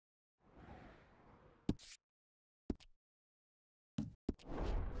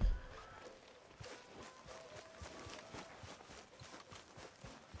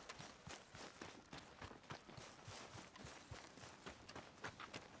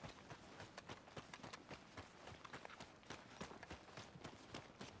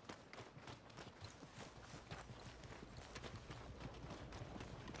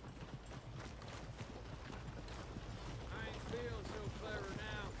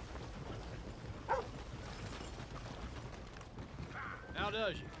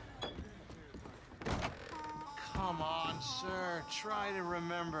does you? Come on, sir. Try to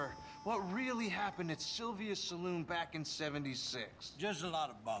remember. What really happened at Sylvia's Saloon back in '76? Just a lot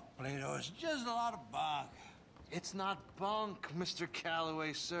of bunk, Plato. It's just a lot of bunk. It's not bunk, Mr.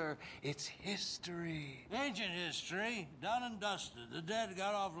 Calloway, sir. It's history. Ancient history, done and dusted. The dead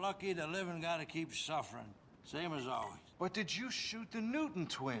got off lucky, the living gotta keep suffering. Same as always. But did you shoot the Newton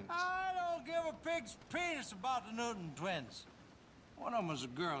twins? I don't give a pig's penis about the Newton twins. One of them was a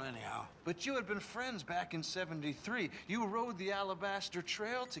girl, anyhow. But you had been friends back in '73. You rode the Alabaster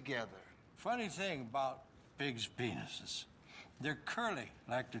Trail together. Funny thing about pigs' penises. They're curly,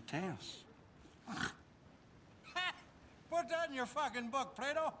 like their tails. Put that in your fucking book,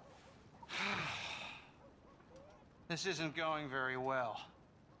 Plato. This isn't going very well.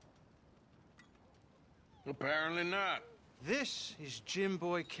 Apparently not. This is Jim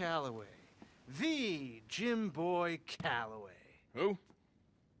Boy Calloway. The Jim Boy Calloway. Who?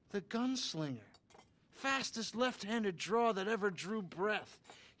 The gunslinger. Fastest left-handed draw that ever drew breath.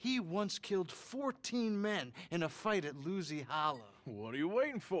 He once killed 14 men in a fight at Lucy Hollow. What are you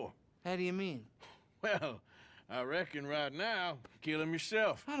waiting for? How do you mean? Well, I reckon right now, kill him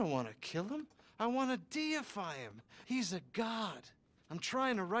yourself. I don't want to kill him. I want to deify him. He's a god. I'm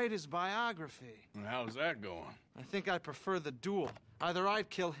trying to write his biography. And how's that going? I think I prefer the duel. Either I'd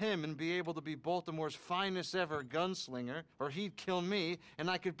kill him and be able to be Baltimore's finest ever gunslinger, or he'd kill me and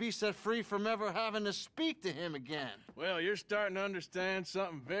I could be set free from ever having to speak to him again. Well, you're starting to understand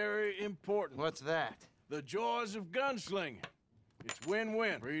something very important. What's that? The joys of gunslinging. It's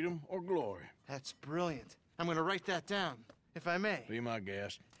win-win, freedom or glory. That's brilliant. I'm gonna write that down, if I may. Be my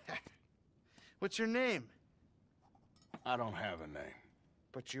guest. What's your name? I don't have a name.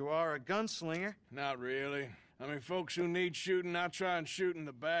 But you are a gunslinger. Not really. I mean, folks who need shooting, I try and shoot in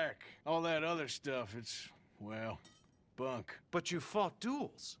the back. All that other stuff, it's, well, bunk. But you fought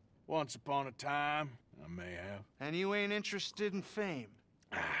duels. Once upon a time, I may have. And you ain't interested in fame.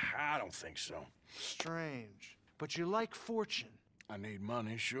 I don't think so. Strange. But you like fortune. I need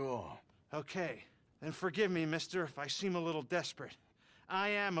money, sure. Okay. Then forgive me, mister, if I seem a little desperate. I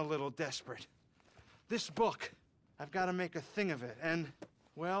am a little desperate. This book, I've got to make a thing of it, and,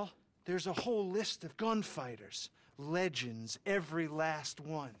 well, there's a whole list of gunfighters. Legends, every last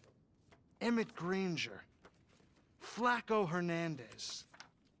one. Emmett Granger. Flaco Hernandez.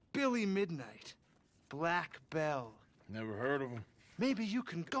 Billy Midnight. Black Bell. Never heard of him. Maybe you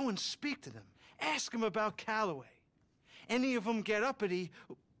can go and speak to them. Ask them about Calloway. Any of them get uppity,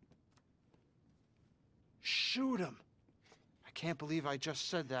 shoot them. I can't believe I just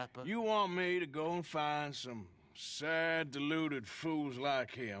said that, but... You want me to go and find some sad, deluded fools like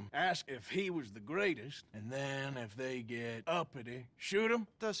him, ask if he was the greatest, and then if they get uppity, shoot him?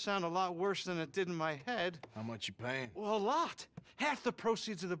 Does sound a lot worse than it did in my head. How much you paying? Well, a lot. Half the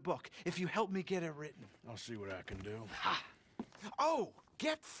proceeds of the book, if you help me get it written. I'll see what I can do. Ha! Oh,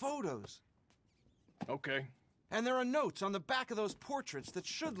 get photos. Okay. And there are notes on the back of those portraits that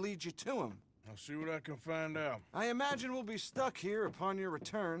should lead you to him. I'll see what I can find out. I imagine we'll be stuck here upon your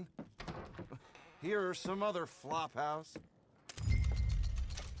return. Here or some other flophouse.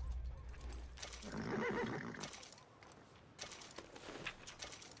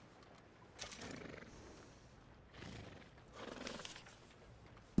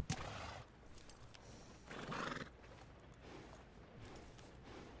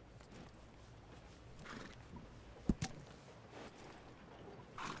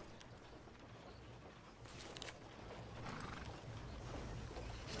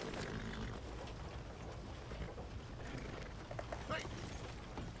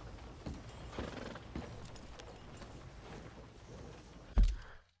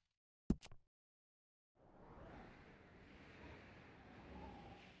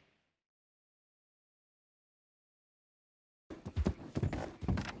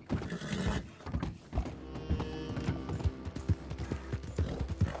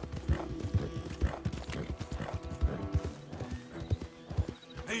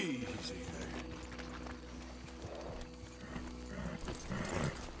 Easy there.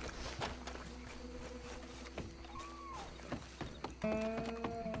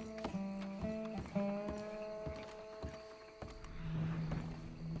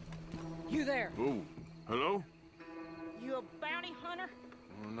 You there? Oh, hello? You a bounty hunter?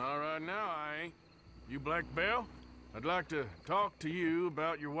 Well, not right now, I ain't. You Black Bell? I'd like to talk to you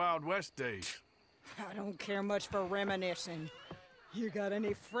about your Wild West days. I don't care much for reminiscing. You got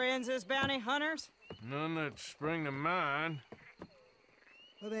any friends as bounty hunters? None that spring to mind.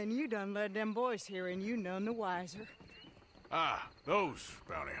 Well, then you done led them boys here and you none the wiser. Ah, those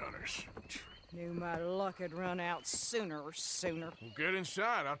bounty hunters. Knew my luck had run out sooner or sooner. Well, get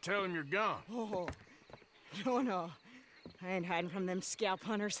inside. I'll tell him you're gone. Oh, no. I ain't hiding from them scalp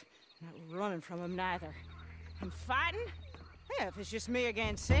hunters. Not running from them neither. And fighting? Yeah, if it's just me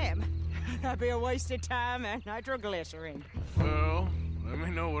against them, that'd be a waste of time and nitroglycerin. Well, let me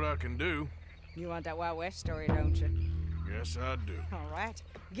know what I can do. You want that Wild West story, don't you? Yes, I do. All right.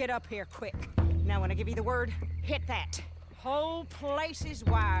 Get up here quick. Now, when I give you the word, hit that. Whole place is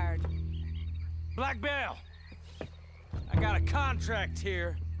wired. Black Bell, I got a contract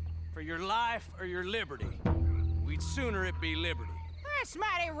here for your life or your liberty. We'd sooner it be liberty. That's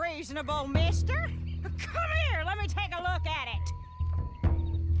mighty reasonable, mister. Come here, let me take a look at it.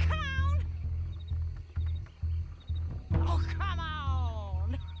 Come on. Oh, come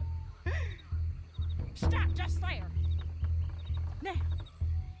on. Stop just there. Now,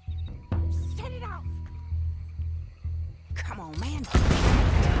 set it off. Come on, man.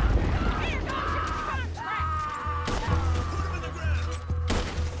 Here goes your contract. Put him in the ground.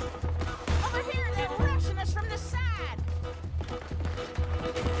 Over here, they're rushing us from the side.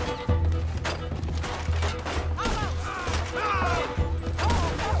 Almost.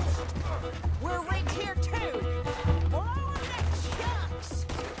 We're rigged here, too. Blowing the chunks.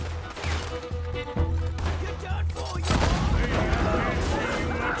 You're done for, you. Hey, I can't see you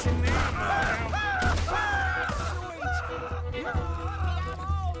much in there now. Sweet. I'm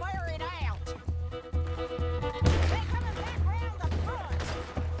all wearied out. They're coming back round the front.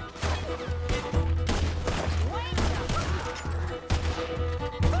 Woo!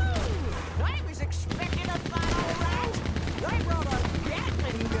 I was expecting a fight, all right. They brought a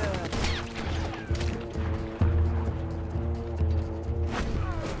Gatling gun.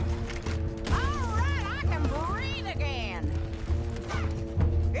 All right, I can breathe again.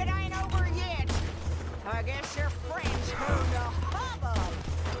 It ain't over yet. I guess your friends heard the hubbub.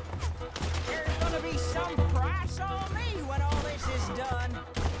 There's gonna be some price on me when all this is done.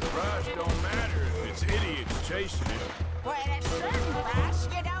 Price don't matter if it's idiots chasing it. Well, at a certain price,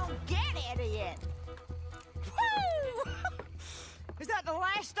 you don't get idiot. Woo! Is that the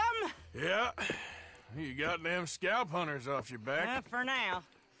last of them? Yeah. You got them scalp hunters off your back. For now.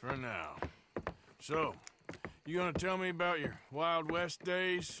 For now. So, you gonna tell me about your Wild West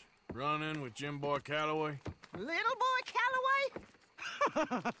days? Running with Jim Boy Calloway? Little boy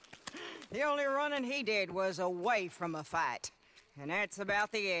Calloway? The only running he did was away from a fight. And that's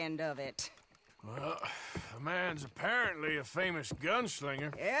about the end of it. Well, the man's apparently a famous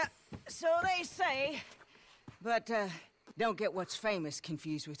gunslinger. Yeah, so they say. But, don't get what's famous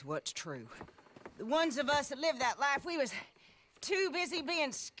confused with what's true. The ones of us that lived that life, we was too busy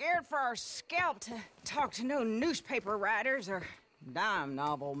being scared for our scalp to talk to no newspaper writers or dime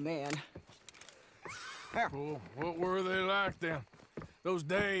novel men. Well, what were they like then? Those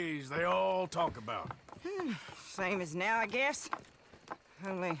days they all talk about. Same as now, I guess.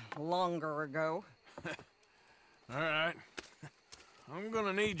 Only longer ago. All right. I'm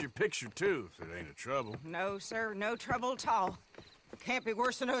gonna need your picture, too, if it ain't a trouble. No, sir, no trouble at all. Can't be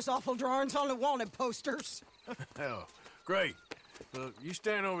worse than those awful drawings on the wanted posters. Hell, great. Look, you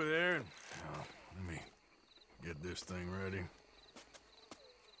stand over there and... let me get this thing ready.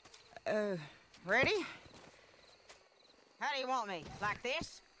 Ready? How do you want me? Like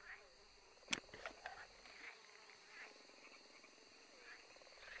this?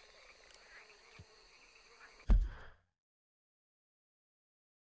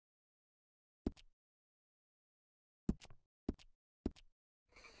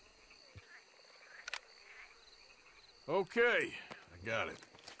 Okay, I got it.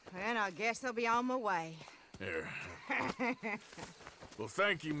 And I guess I'll be on my way. There. Well,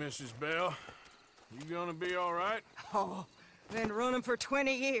 thank you, Mrs. Bell. You gonna be all right? Oh, been running for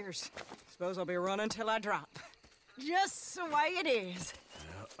 20 years. Suppose I'll be running till I drop. Just the way it is.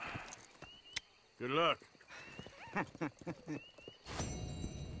 Yeah. Good luck.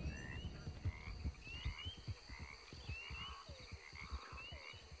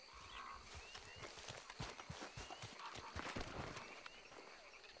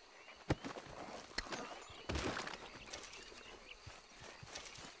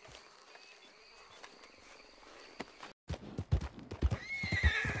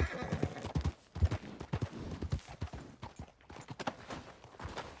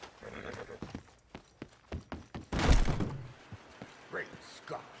 Great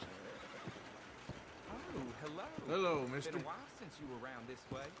Scott. Oh, hello. Hello, It's mister. been a while since you were around this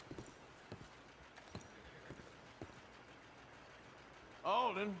way.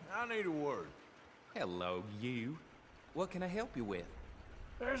 Alden, I need a word. Hello, you. What can I help you with?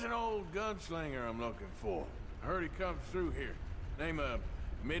 There's an old gunslinger I'm looking for. I heard he comes through here. Name of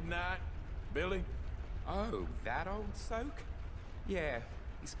Midnight. Billy? Oh, that old soak? Yeah,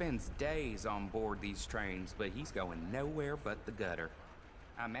 he spends days on board these trains, but he's going nowhere but the gutter.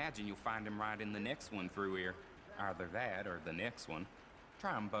 I imagine you'll find him right in the next one through here. Either that or the next one.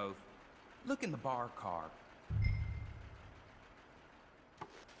 Try them both. Look in the bar car.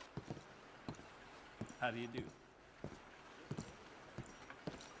 How do you do?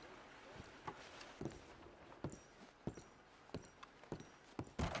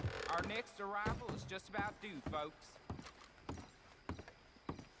 Our next arrival is just about due, folks.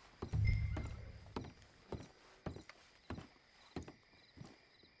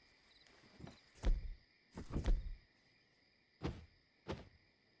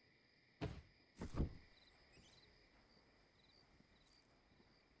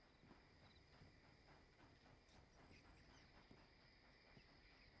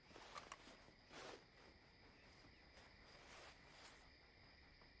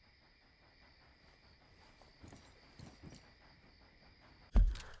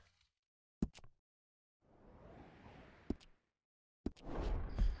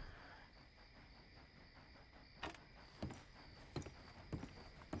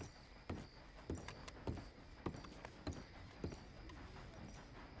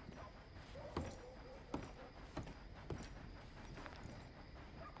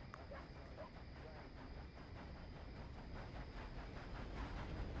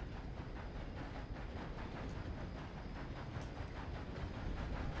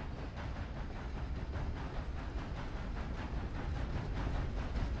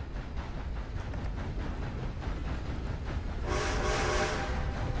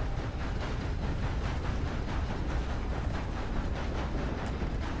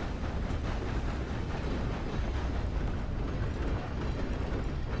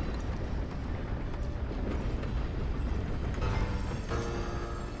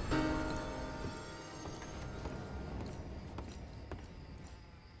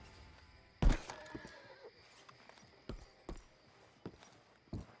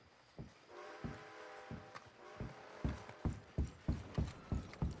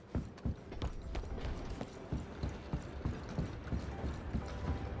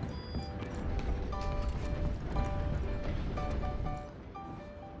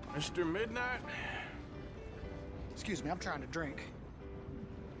 Mr. Midnight? Excuse me, I'm trying to drink.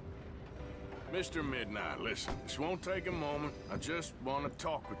 Mr. Midnight, listen, this won't take a moment. I just want to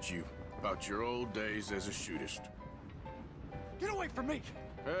talk with you about your old days as a shootist. Get away from me!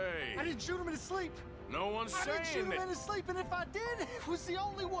 Hey! I didn't shoot him in his sleep! No one's I didn't shoot saying him that. in his sleep, and if I did, it was the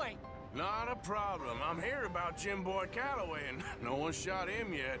only way! Not a problem. I'm here about Jim Boy Calloway, and no one shot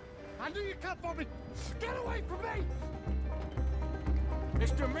him yet. I knew you'd come for me! Get away from me!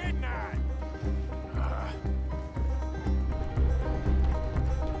 Mr. Midnight!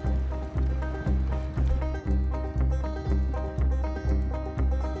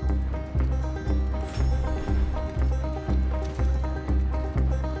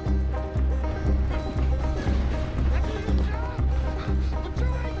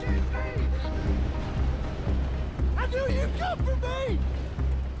 I knew you'd come for me!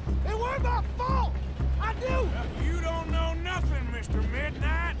 It weren't my fault! I knew! You don't know nothing, Mr.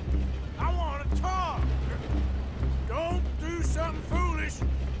 Midnight. I want to talk. Don't do something foolish.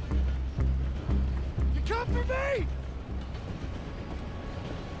 You come for me!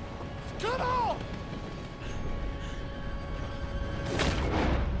 Come on!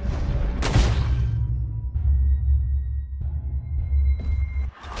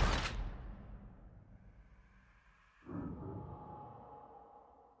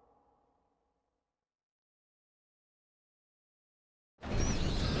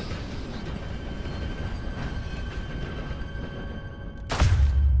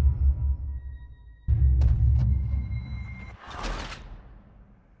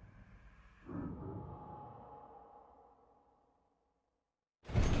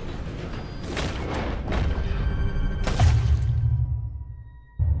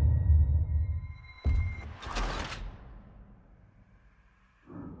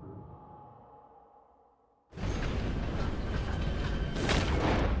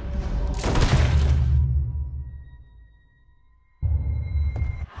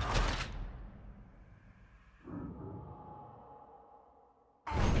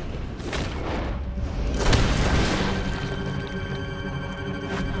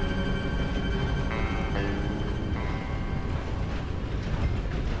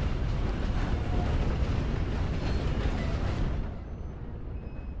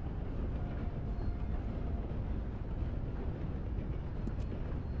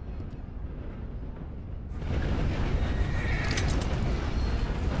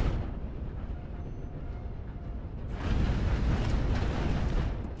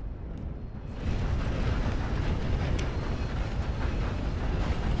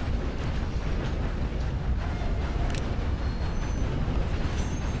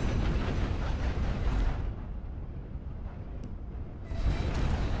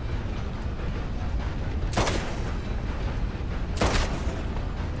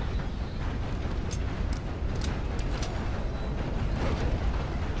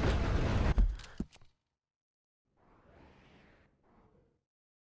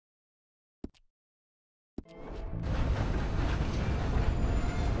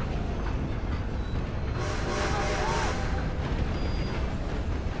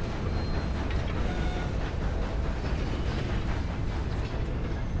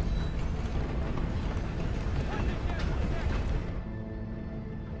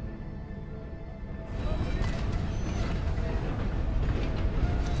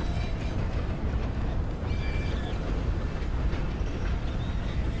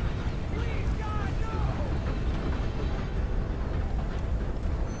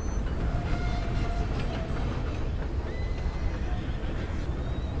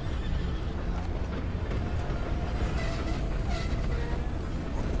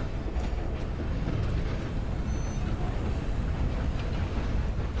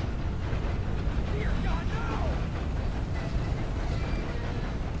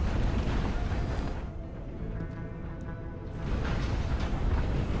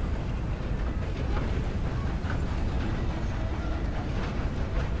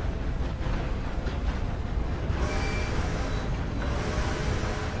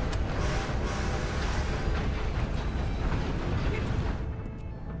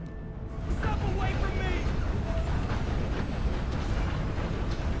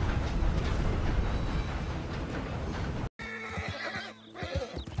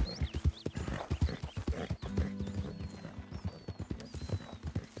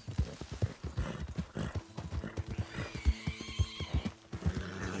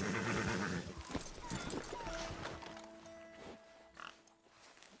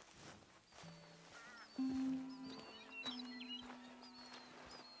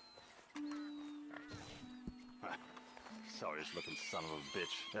 Sorriest looking son of a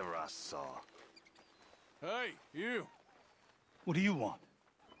bitch ever I saw. Hey, you. What do you want?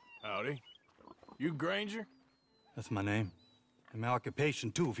 Howdy. You Granger? That's my name. And my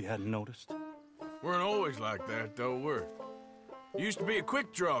occupation, too, if you hadn't noticed. Weren't always like that, though, were you? Used to be a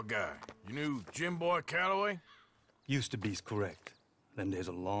quick-draw guy. You knew Jim Boy Calloway? Used to be's correct. Them days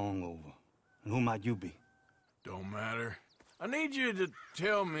are long over. And who might you be? Don't matter. I need you to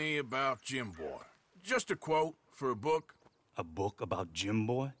tell me about Jim Boy. Just a quote for a book. A book about Jim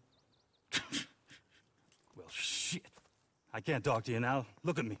Boy? Well, shit. I can't talk to you now.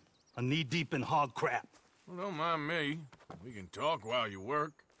 Look at me. I'm knee-deep in hog crap. Well, don't mind me. We can talk while you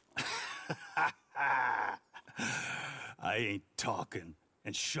work. I ain't talking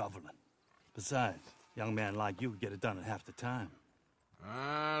and shoveling. Besides, a young man like you would get it done in half the time.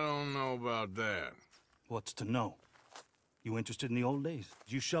 I don't know about that. What's to know? You interested in the old days?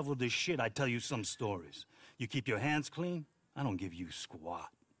 You shoveled this shit, I tell you some stories. You keep your hands clean, I don't give you squat.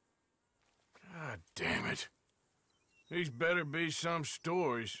 God damn it. These better be some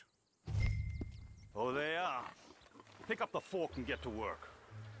stories. Oh, they are. Pick up the fork and get to work.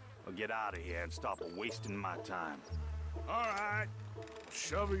 Or get out of here and stop wasting my time. All right.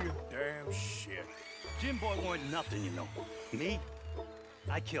 Shovel your damn shit. Jim Boy weren't nothing, you know. Me?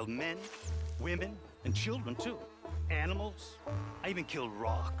 I killed men, women, and children, too. Animals. I even killed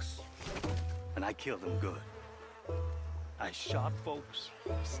rocks. And I killed them good. I shot folks,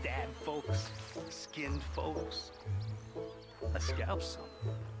 stabbed folks, skinned folks. I scalped some.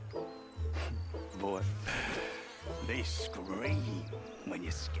 Boy, they scream when you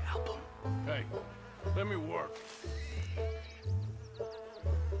scalp them. Hey, let me work.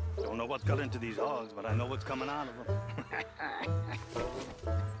 Don't know what got into these hogs, but I know what's coming out of them.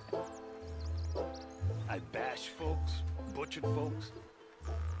 I bash folks, butchered folks.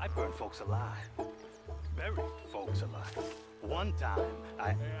 I burned folks alive. Buried folks alive. One time,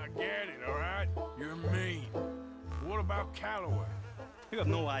 Hey, I get it, all right? You're mean. What about Calloway? You have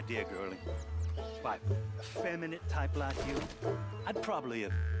no idea, girlie. Why, a feminine type like you, I'd probably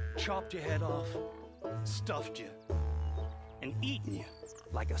have chopped your head off, stuffed you, and eaten you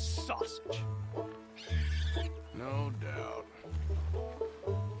like a sausage. No doubt.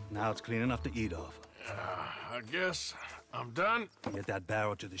 Now it's clean enough to eat off. I guess I'm done. Get that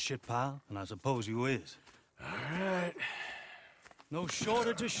barrel to the shit pile, and I suppose you is. All right. No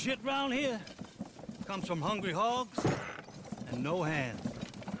shortage of shit round here. Comes from hungry hogs and no hands.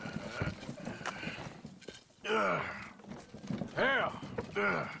 Hell,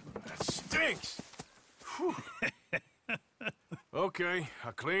 that stinks. Whew. Okay,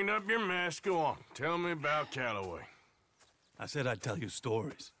 I cleaned up your mess. Go on. Tell me about Calloway. I said I'd tell you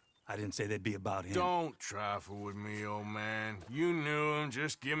stories. I didn't say they'd be about him. Don't trifle with me, old man. You knew him.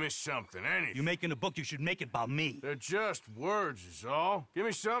 Just give me something, anything. You making a book, you should make it about me. They're just words, is all. Give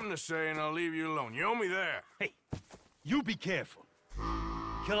me something to say and I'll leave you alone. You owe me that. Hey, you be careful.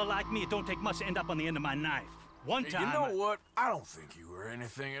 Killer like me, it don't take much to end up on the end of my knife. One time... You know what? I don't think you were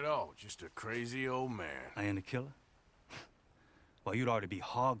anything at all. Just a crazy old man. I ain't a killer? Well, you'd already be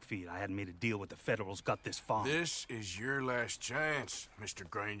hog feed. I hadn't made a deal with the Federals, got this far. This is your last chance, Mr.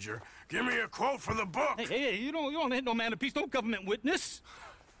 Granger. Give me a quote for the book! Hey, you don't hit no man of peace, no government witness.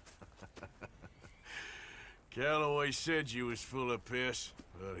 Calloway said you was full of piss,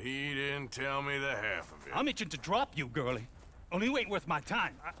 but he didn't tell me the half of it. I'm itching to drop you, girlie. Only you ain't worth my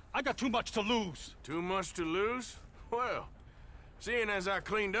time. I got too much to lose. Too much to lose? Well, seeing as I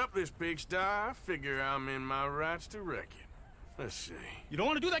cleaned up this pigsty, I figure I'm in my rights to wreck it. Let's see. You don't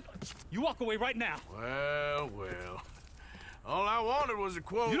want to do that? You walk away right now. Well. All I wanted was a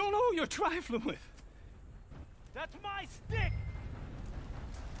quote. You don't know who you're trifling with. That's my stick!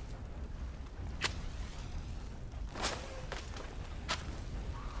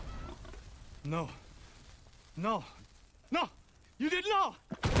 No. You didn't know!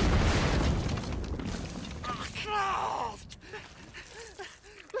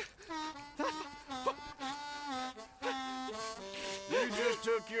 You just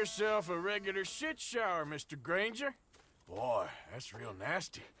took yourself a regular shit shower, Mr. Granger. Boy, that's real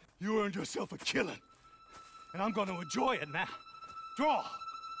nasty. You earned yourself a killing. And I'm gonna enjoy it now. Draw!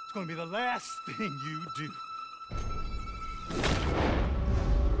 It's gonna be the last thing you do.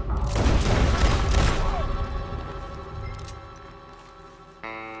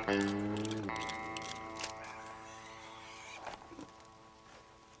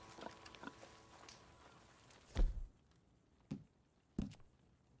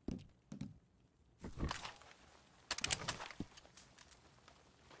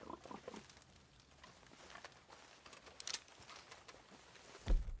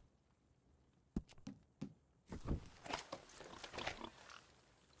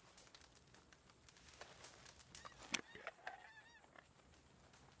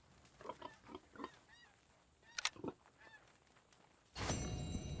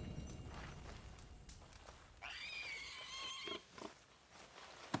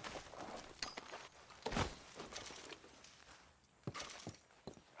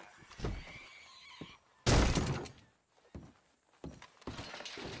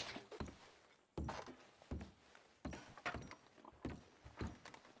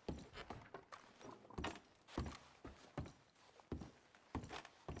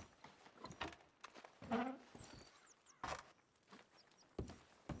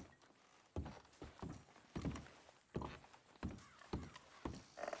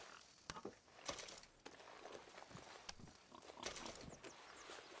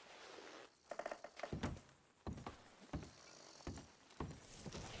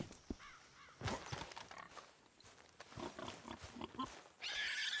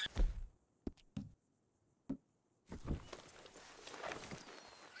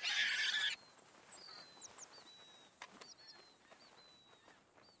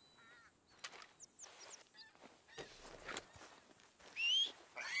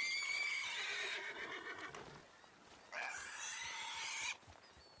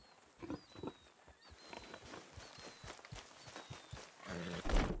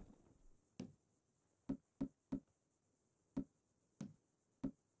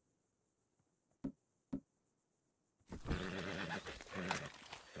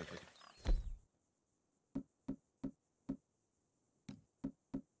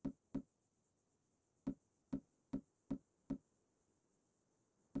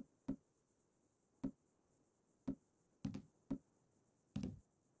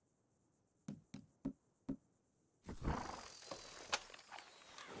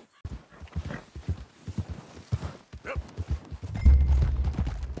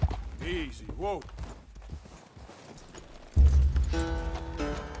 Easy, whoa.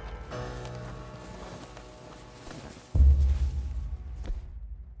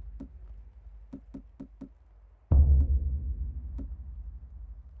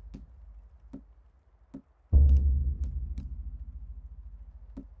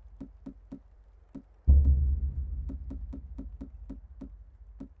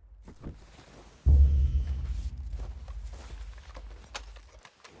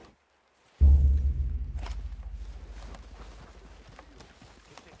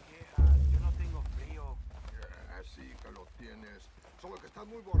 Solo que estás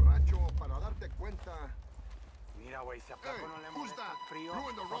muy borracho para darte cuenta. Mira, güey, si a poco no le Who's molesta that? el frío. You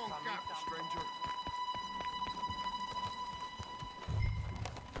in the wrong cap, stranger.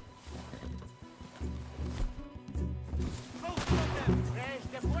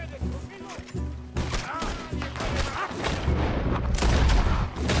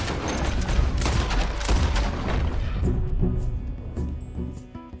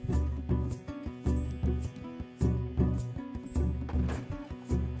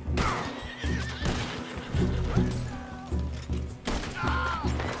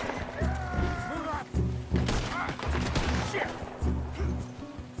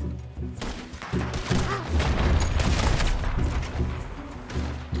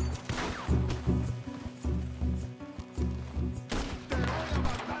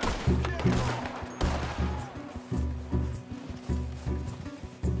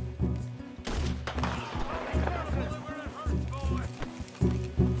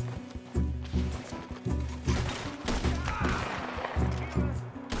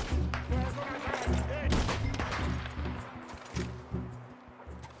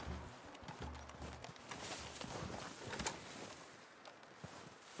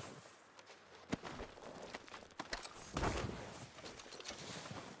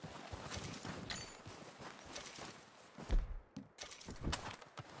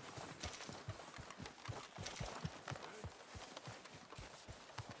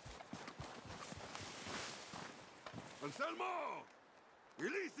 Anselmo!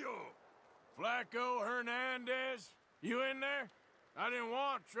 Elicio! Flaco Hernandez? You in there? I didn't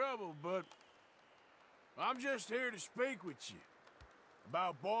want trouble, but I'm just here to speak with you.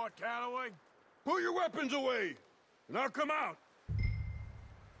 About Boy Calloway? Put your weapons away, and I'll come out.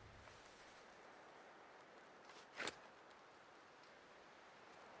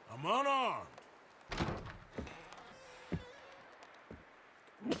 I'm unarmed.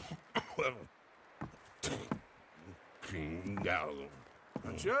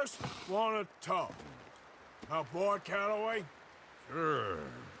 I just want to talk. About Boy Calloway? Sure.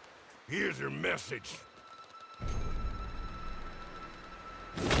 Here's your message.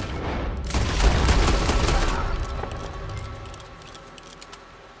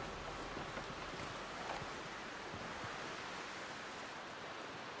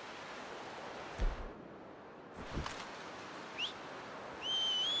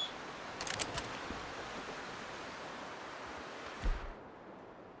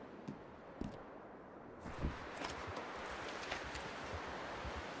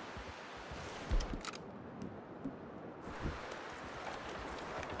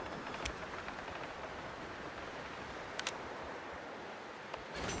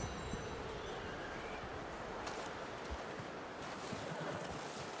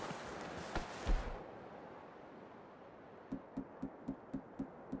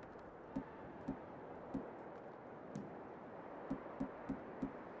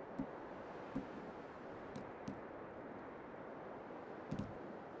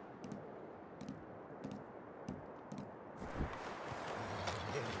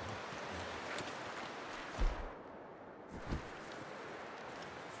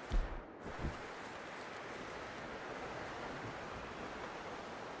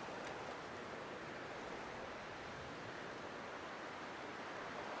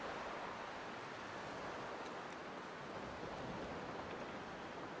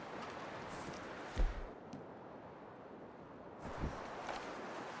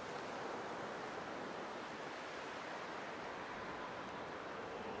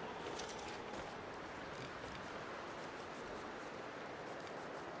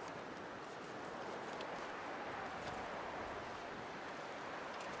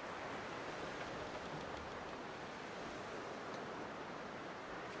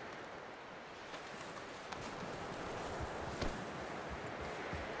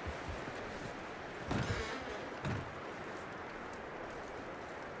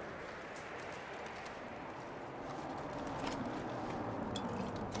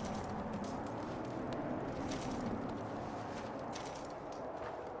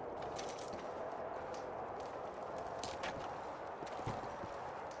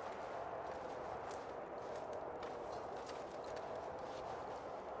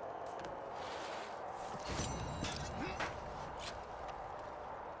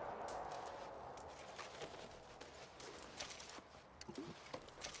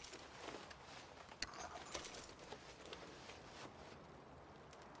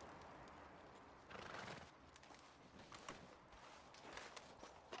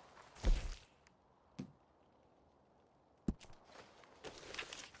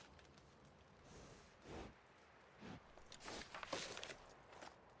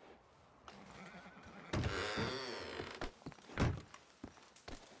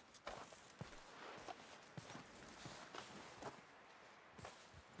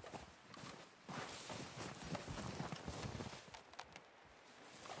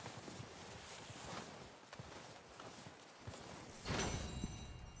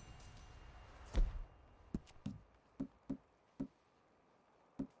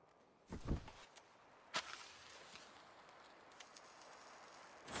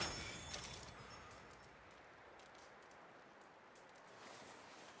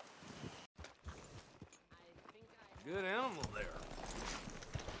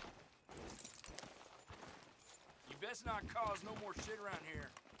 Let's not cause no more shit around here.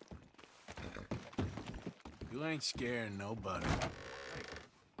 You ain't scaring nobody. Hey,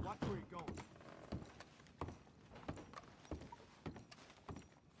 watch where you're going.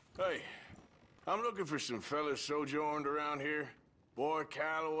 Hey, I'm looking for some fellas sojourned around here. Boy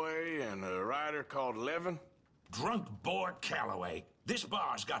Calloway and a rider called Levin. Drunk Bort Calloway. This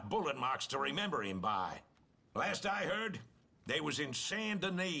bar's got bullet marks to remember him by. Last I heard, they was in Saint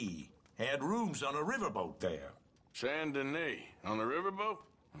Denis. Had rooms on a riverboat there. Saint Denis, on the riverboat?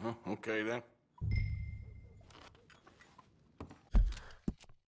 Okay then.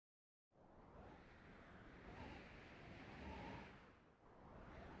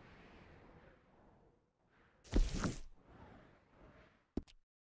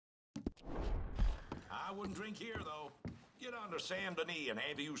 I wouldn't drink here, though. Get on to Saint Denis and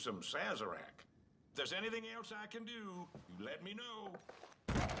hand you some Sazerac. If there's anything else I can do, you let me know.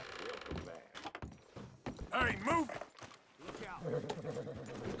 Welcome back. Hey, move! Look out.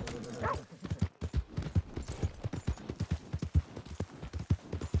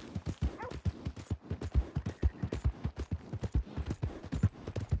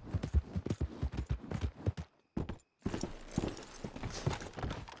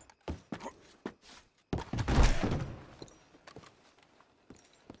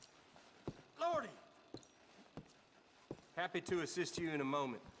 Lordy! Happy to assist you in a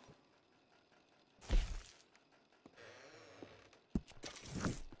moment.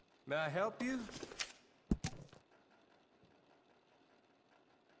 May I help you?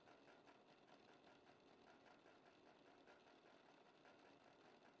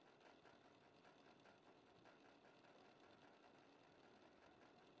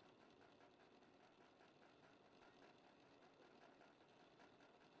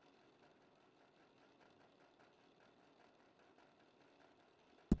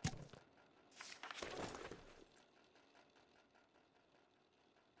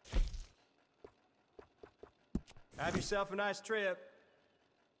 Have yourself a nice trip.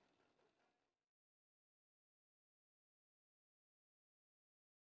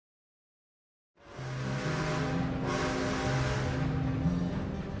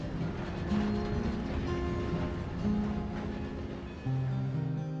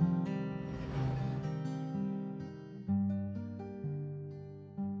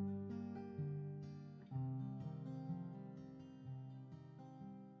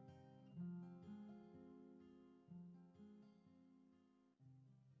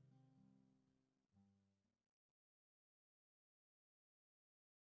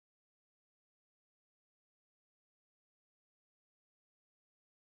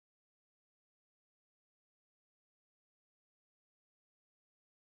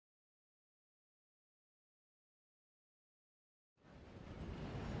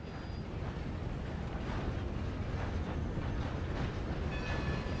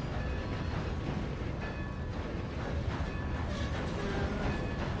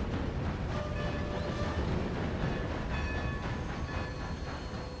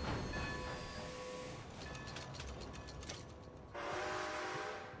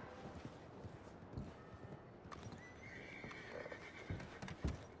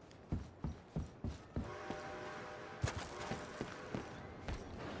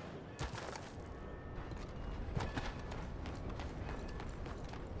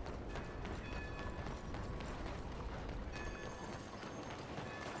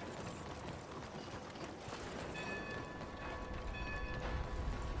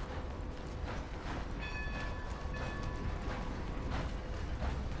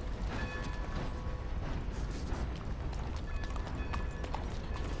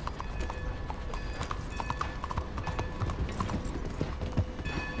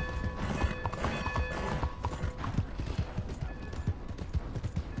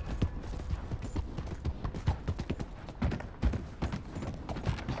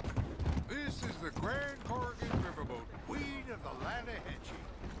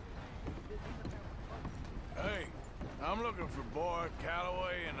 I'm looking for Boy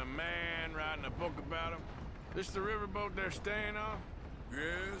Calloway and the man writing a book about him. This the riverboat they're staying on?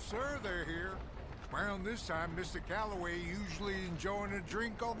 Yes, sir, they're here. Around this time, Mr. Calloway usually enjoying a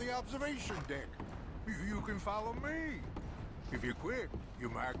drink on the observation deck. You can follow me. If you're quick, you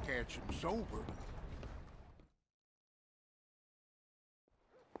might catch him sober.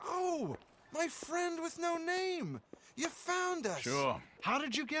 Oh, my friend with no name. You found us. Sure. How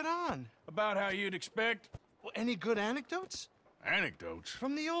did you get on? About how you'd expect. Well, any good anecdotes? Anecdotes?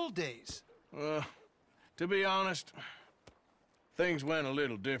 From the old days. Well, to be honest, things went a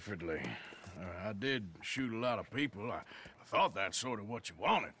little differently. I did shoot a lot of people. I thought that's sort of what you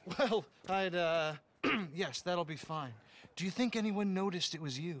wanted. Well, I'd Yes, that'll be fine. Do you think anyone noticed it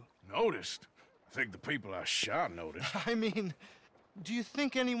was you? Noticed? I think the people I shot noticed. I mean, do you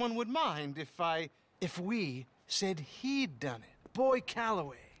think anyone would mind if we said he'd done it? Boy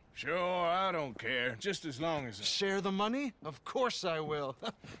Calloway. Sure, I don't care. Just as long as... Share the money? Of course I will.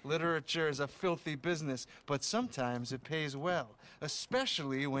 Literature is a filthy business, but sometimes it pays well,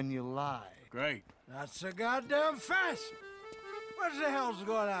 especially when you lie. Great. Not so goddamn fast. What the hell's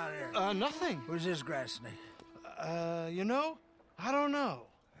going on here? Nothing. Who's this grass snake? You know, I don't know.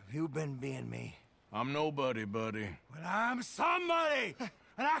 Have you been being me? I'm nobody, buddy. Well, I'm somebody!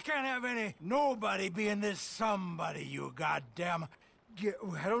 And I can't have any nobody being this somebody, you goddamn...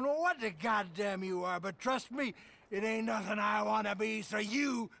 I don't know what the goddamn you are, but trust me, it ain't nothing I want to be, so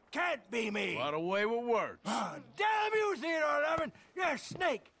you can't be me. What a way with words. Damn you, Theodore Levin! You're a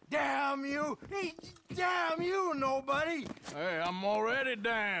snake! Damn you! Damn you, nobody! Hey, I'm already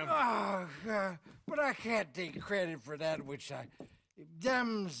damned. Oh, God. But I can't take credit for that which I...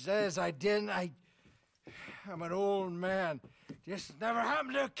 Them says I didn't. I'm an old man. Just never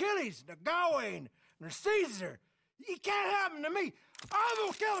happened to Achilles, to Gawain, or Caesar. It can't happen to me. I'm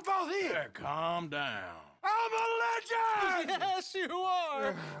gonna kill both of you. Yeah, calm down. I'm a legend! Yes, you are.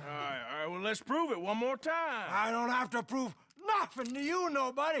 All right, well, let's prove it one more time. I don't have to prove nothing to you,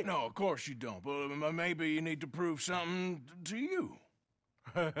 nobody. No, of course you don't, but maybe you need to prove something to you.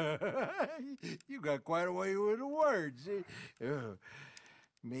 You got quite a way with the words.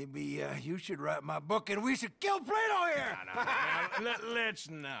 Maybe you should write my book and we should kill Plato here! Let's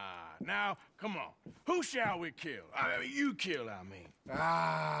not. Now, come on. Who shall we kill? I mean, you kill, I mean.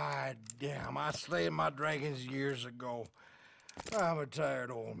 Ah, damn. I slayed my dragons years ago. I'm a tired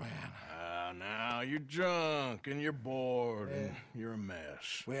old man. Now, you're drunk and you're bored and you're a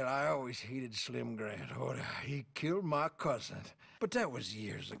mess. Well, I always hated Slim Grant. Oh, he killed my cousin. But that was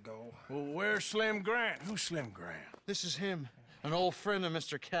years ago. Well, where's Slim Grant? Who's Slim Grant? This is him. An old friend of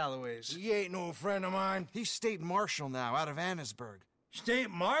Mr. Calloway's. He ain't no friend of mine. He's state marshal now, out of Annesburg.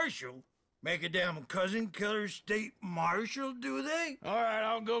 State marshal? Make a damn cousin killer state marshal, do they? All right,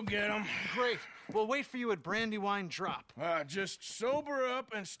 I'll go get him. Great. We'll wait for you at Brandywine Drop. Just sober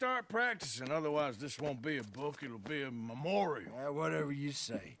up and start practicing. Otherwise, this won't be a book. It'll be a memorial. Whatever you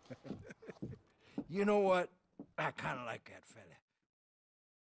say. You know what? I kind of like that fella.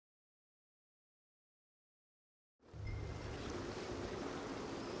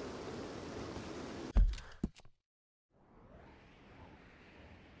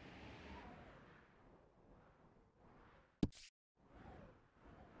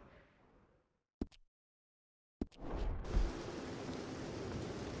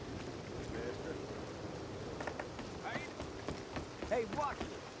 Hey, watch it.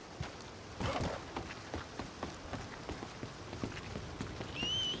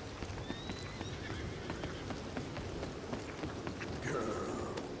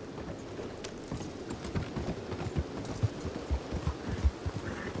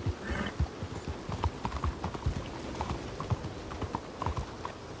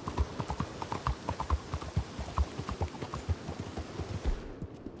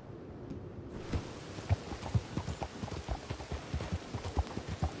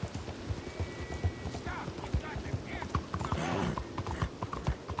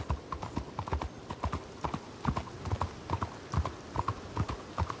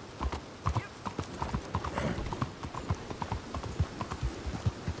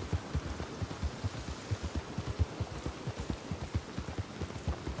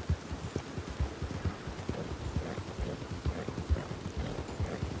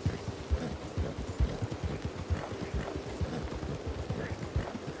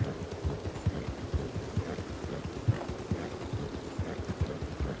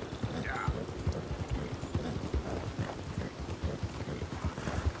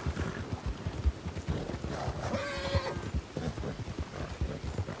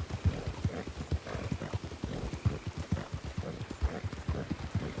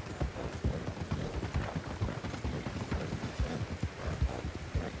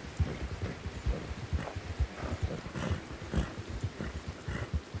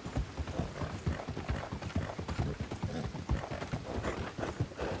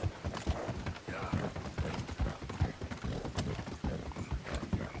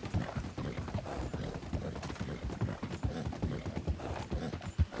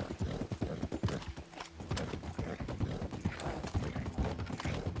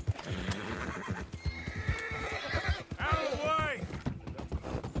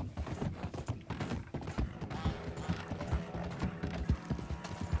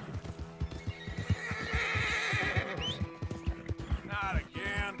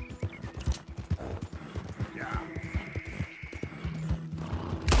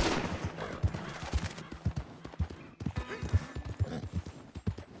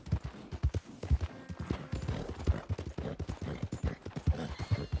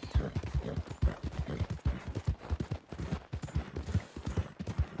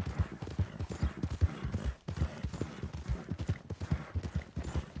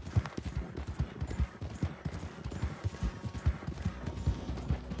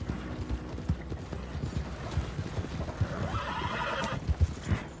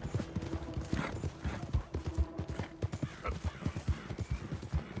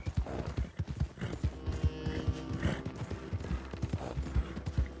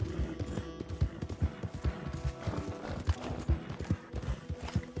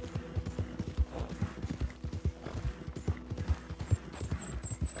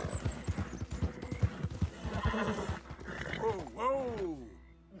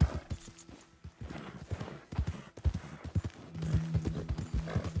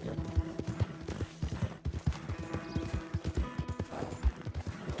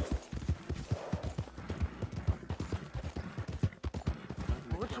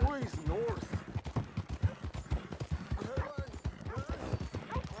 Which way's north?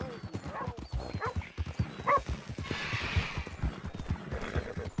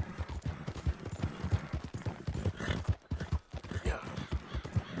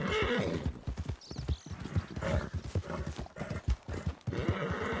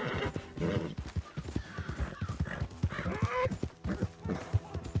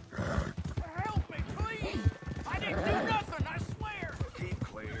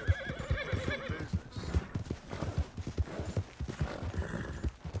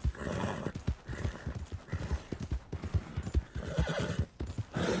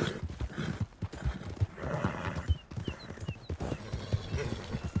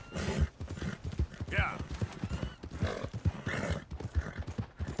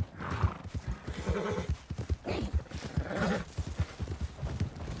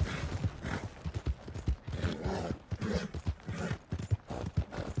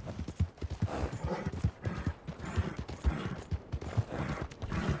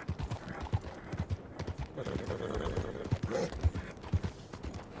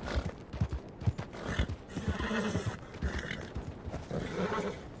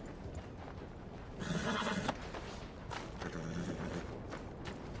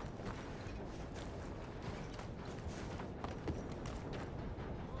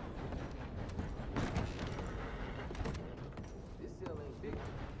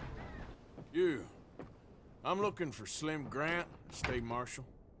 You. I'm looking for Slim Grant, State Marshal.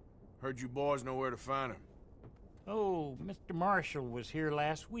 Heard you boys know where to find him. Oh, Mr. Marshall was here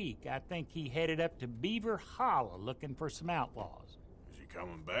last week. I think he headed up to Beaver Hollow looking for some outlaws. Is he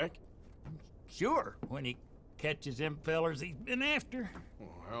coming back? Sure, when he catches them fellers he's been after.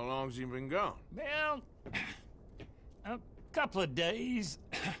 Well, how long's he been gone? Well, a couple of days.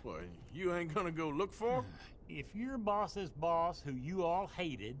 Well, you ain't gonna go look for him? If your boss's boss, who you all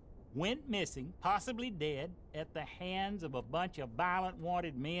hated, went missing, possibly dead, at the hands of a bunch of violent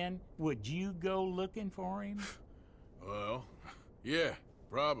wanted men, would you go looking for him? Well, yeah,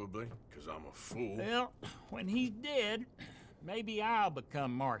 probably, 'cause I'm a fool. Well, when he's dead, maybe I'll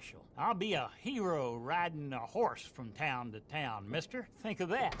become marshal. I'll be a hero riding a horse from town to town, mister. Think of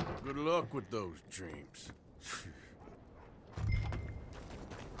that. Good luck with those dreams.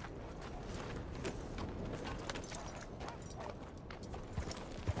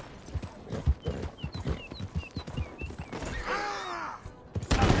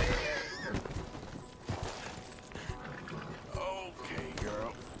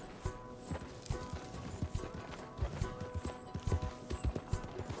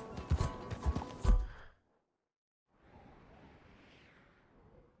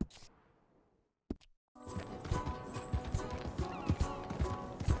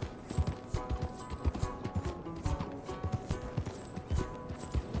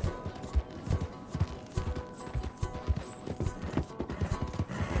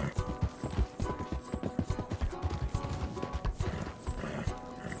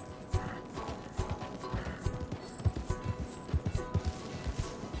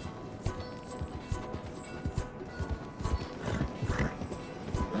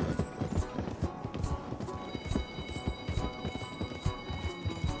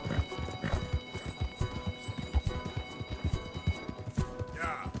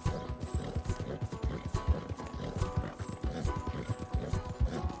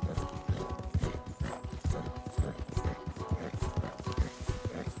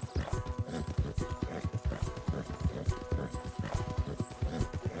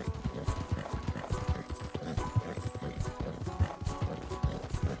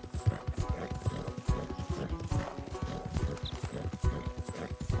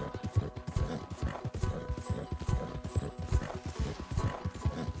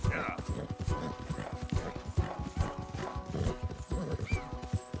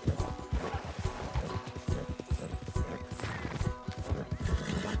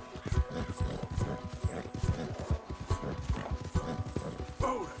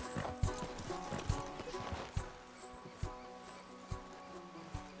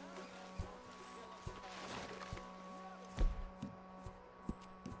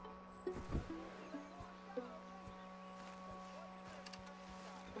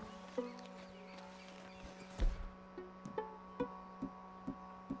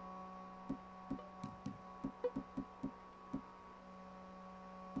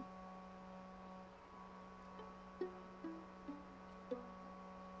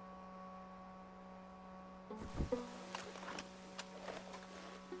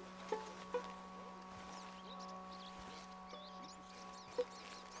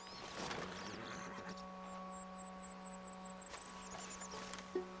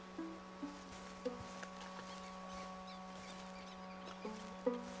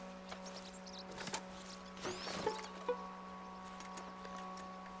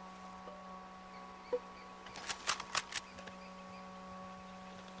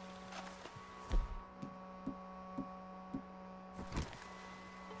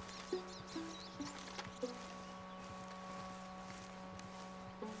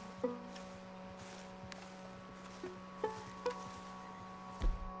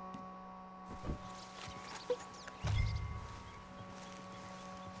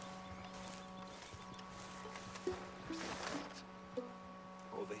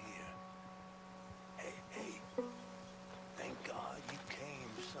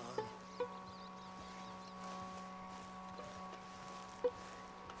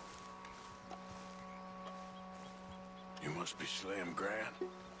 must be Slim Grant.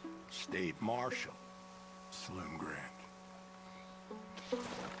 State Marshal, Slim Grant.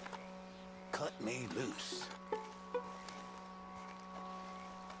 Cut me loose.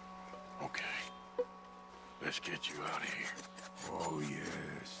 Okay. Let's get you out of here. Oh,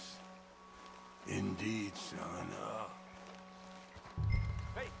 yes. Indeed, son.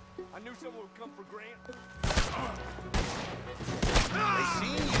 Hey, I knew someone would come for Grant. They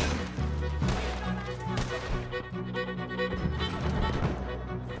seen you.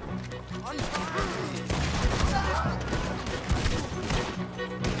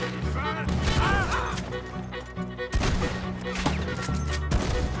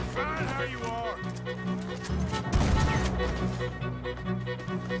 Fine how you are.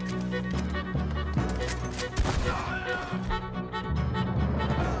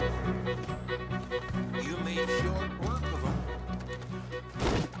 You made short work of them.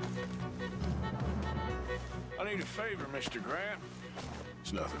 I need a favor, Mr. Grant.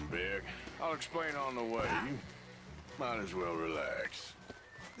 It's nothing big. I'll explain on the way. You might as well relax.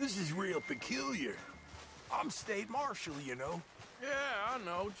 This is real peculiar. I'm State Marshal, you know. Yeah, I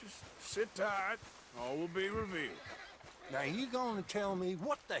know. Just sit tight. All will be revealed. Now, you gonna tell me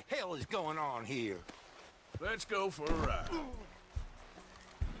what the hell is going on here? Let's go for a ride.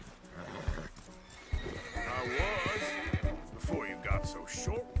 I was, before you got so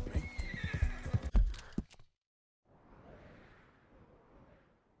short with me.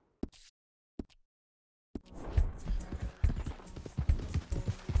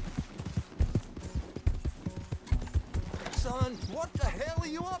 Son, what the hell are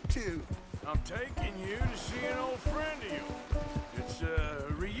you up to? I'm taking you to see an old friend of yours. It's a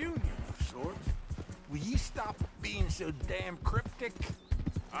reunion of sorts. Will you stop being so damn cryptic?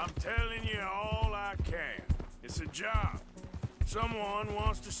 I'm telling you all I can. It's a job. Someone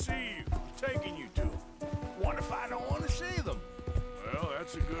wants to see you. I'm taking you to them. What if I don't want to see them? Well,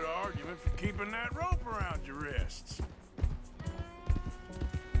 that's a good argument for keeping that rope around your wrists.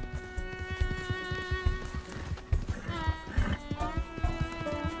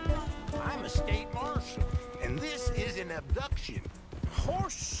 I'm a state marshal, and this is an abduction.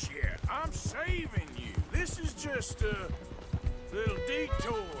 Horse shit. I'm saving you. This is just a little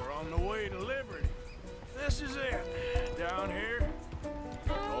detour on the way to liberty. This is it. Down here,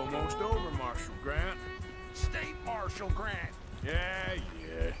 almost over, Marshal Grant. State Marshal Grant. Yeah,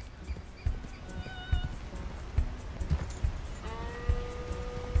 yeah.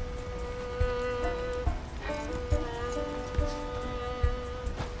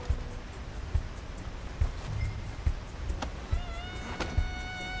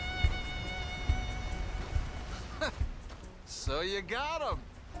 So you got him.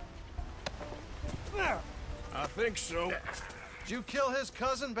 I think so. Did you kill his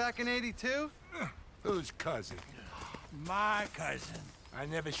cousin back in '82? Whose cousin? My cousin. I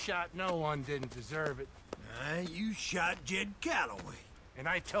never shot no one didn't deserve it. You shot Jed Calloway. And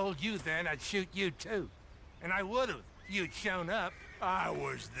I told you then I'd shoot you too. And I would've if you'd shown up. I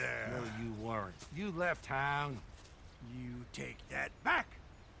was there. No, you weren't. You left town. You take that back.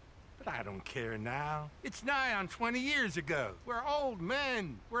 But I don't care now. It's nigh on 20 years ago. We're old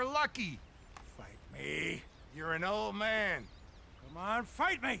men. We're lucky. Fight me. You're an old man. Come on,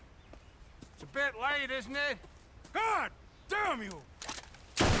 fight me. It's a bit late, isn't it? God damn you!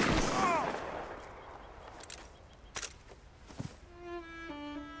 Oh!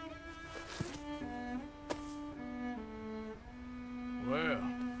 Well,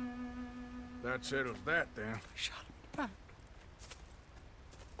 that settles that then. Shot him in the back.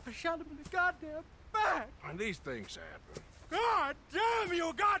 I shot him in the goddamn back. And these things happen. God damn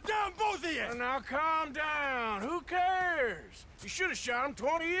you, goddamn both of you! And now calm down. Who cares? You should have shot him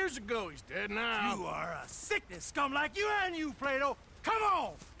 20 years ago. He's dead now. You are a sickness scum like you and you, Plato. Come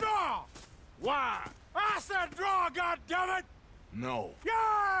on, draw! Why? I said draw, goddammit! No.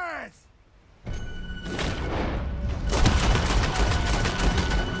 Yes!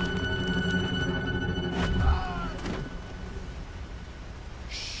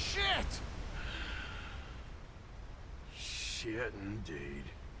 Shit! Shit indeed.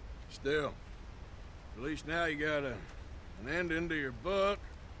 Still, at least now you got an ending to your book.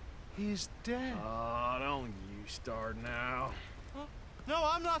 He's dead. Oh, don't you start now. No,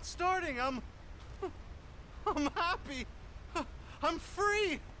 I'm not starting. I'm happy. I'm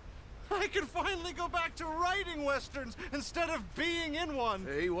free. I can finally go back to writing westerns instead of being in one.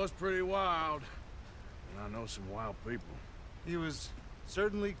 He was pretty wild. And I know some wild people. He was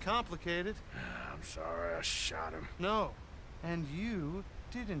certainly complicated. I'm sorry I shot him. No, and you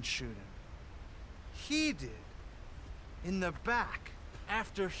didn't shoot him. He did. In the back.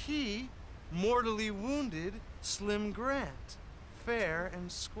 After he, mortally wounded, Slim Grant. Fair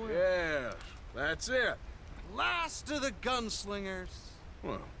and square. Yes, that's it. Last of the gunslingers.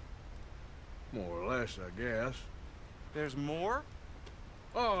 Well, more or less, I guess. There's more?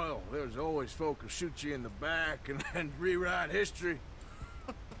 Oh, there's always folk who shoot you in the back and then rewrite history.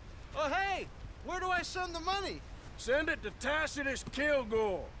 Oh, hey! Where do I send the money? Send it to Tacitus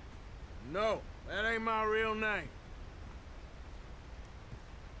Kilgore. No, that ain't my real name.